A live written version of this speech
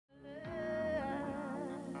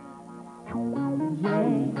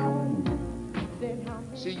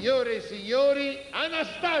Signore e signori,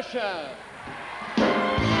 Anastacia!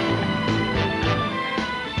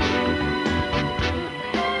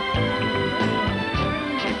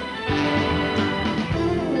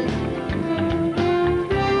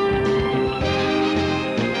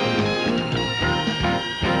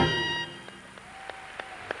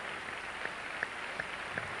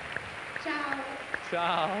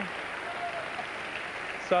 Ciao.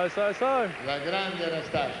 So. La grande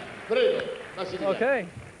Anastacia. Prego, Massimiliano. Okay.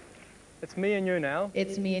 It's me and you now.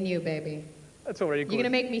 It's me and you, baby. That's already good. You're gonna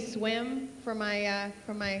make me swim for my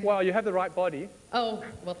Well, you have the right body. Oh,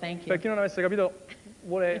 well, thank you. Per chi non avesse capito,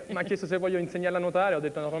 mi ha chiesto se voglio insegnarla a nuotare, ho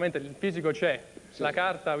detto naturalmente il fisico c'è, sì. La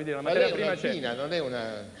carta, vuol dire, la materia prima c'è. Ma non è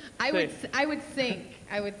una... I would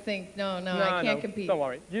think. No, I can't compete. Don't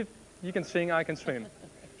worry. You can sing, I can swim.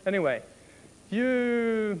 Anyway,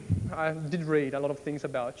 I did read a lot of things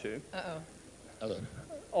about you. Allora.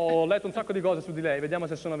 Ho letto un sacco di cose su di lei, vediamo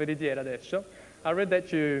se sono veritiere adesso. I read that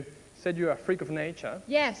you said you're a freak of nature.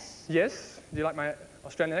 Yes. Yes? Do you like my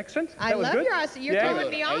Australian accent? I love you're throwing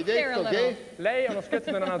me off there a little. Lei è uno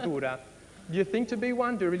scherzo della natura. Do you think to be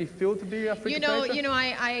one? Do you really feel to be a freak of nature? You know,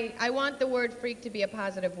 I want the word freak to be a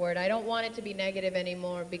positive word. I don't want it to be negative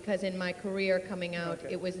anymore because in my career coming out,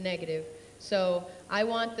 it was negative. So I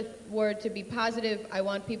want the word to be positive. I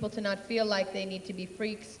want people to not feel like they need to be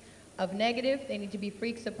freaks of negative. They need to be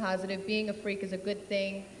freaks of positive. Being a freak is a good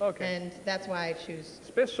thing, and that's why I choose.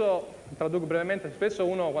 Spesso, traduco brevemente, spesso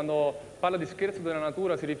uno quando parla di scherzo della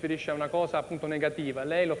natura si riferisce a una cosa appunto negativa.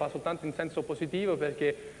 Lei lo fa soltanto in senso positivo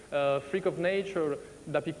perché freak of nature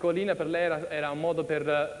da piccolina per lei era un modo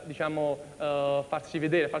per diciamo farsi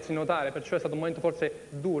vedere, farsi notare, perciò è stato un momento forse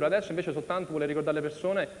duro. Adesso invece soltanto vuole ricordare alle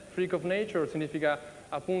persone freak of nature significa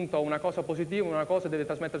appunto una cosa positiva, una cosa che deve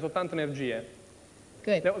trasmettere soltanto energie.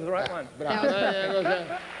 Good. That was the right one. Bravo.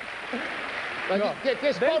 Ma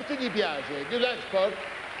che sport gli piace? Do you like sport?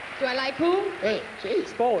 Do I like who? Sì.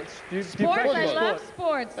 Sports. Do you Sports, play I love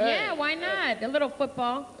sports. Yeah, why not? A little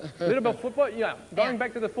football. A little bit of football? Yeah. Going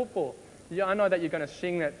back to the football. Yeah, I know that you're going to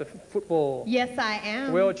sing at the football. Yes, I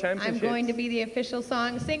am. World Championships. I'm going to be the official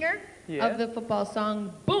song singer of the football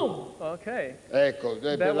song Boom. Okay. Ecco,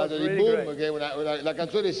 hai parlato di Boom, great. Che è la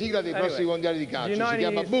canzone sigla dei prossimi mondiali di calcio. Si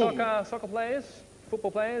chiama Boom. Soccer players?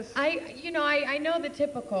 Football players? I know the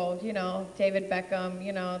typical, David Beckham,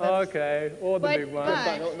 that's... Okay, all the big ones.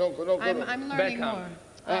 I'm learning more.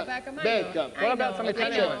 Beckham. What about some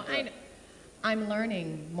Italian ones? I'm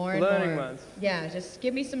learning more and more. Ones. Yeah, just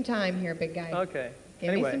give me some time here, big guy. Okay.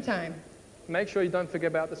 Give me some time. Make sure you don't forget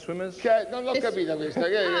about the swimmers. Non l'ho capita questa.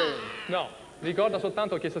 No, ricorda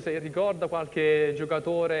soltanto, ho chiesto se ricorda qualche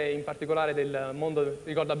giocatore in particolare del mondo,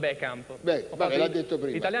 ricorda Beckham. Vabbè, l'ha detto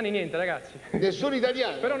prima. Italiani niente, ragazzi. Nessuno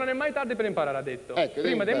italiano? Però non è mai tardi per imparare, ha detto. Ecco,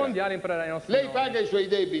 prima dei mondiali imparare i nostri Lei paga i suoi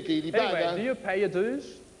debiti, li paga? Anyway, do you pay your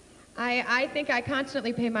dues? I think I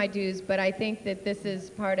constantly pay my dues, but I think that this is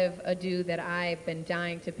part of a due that I've been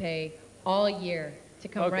dying to pay all year, to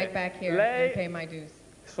come right back here and pay my dues.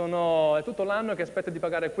 È tutto l'anno che aspetta di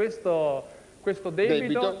pagare questo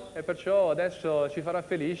debito e perciò adesso ci farà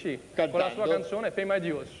felici con la sua canzone Pay My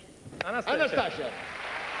Dues. Anastacia.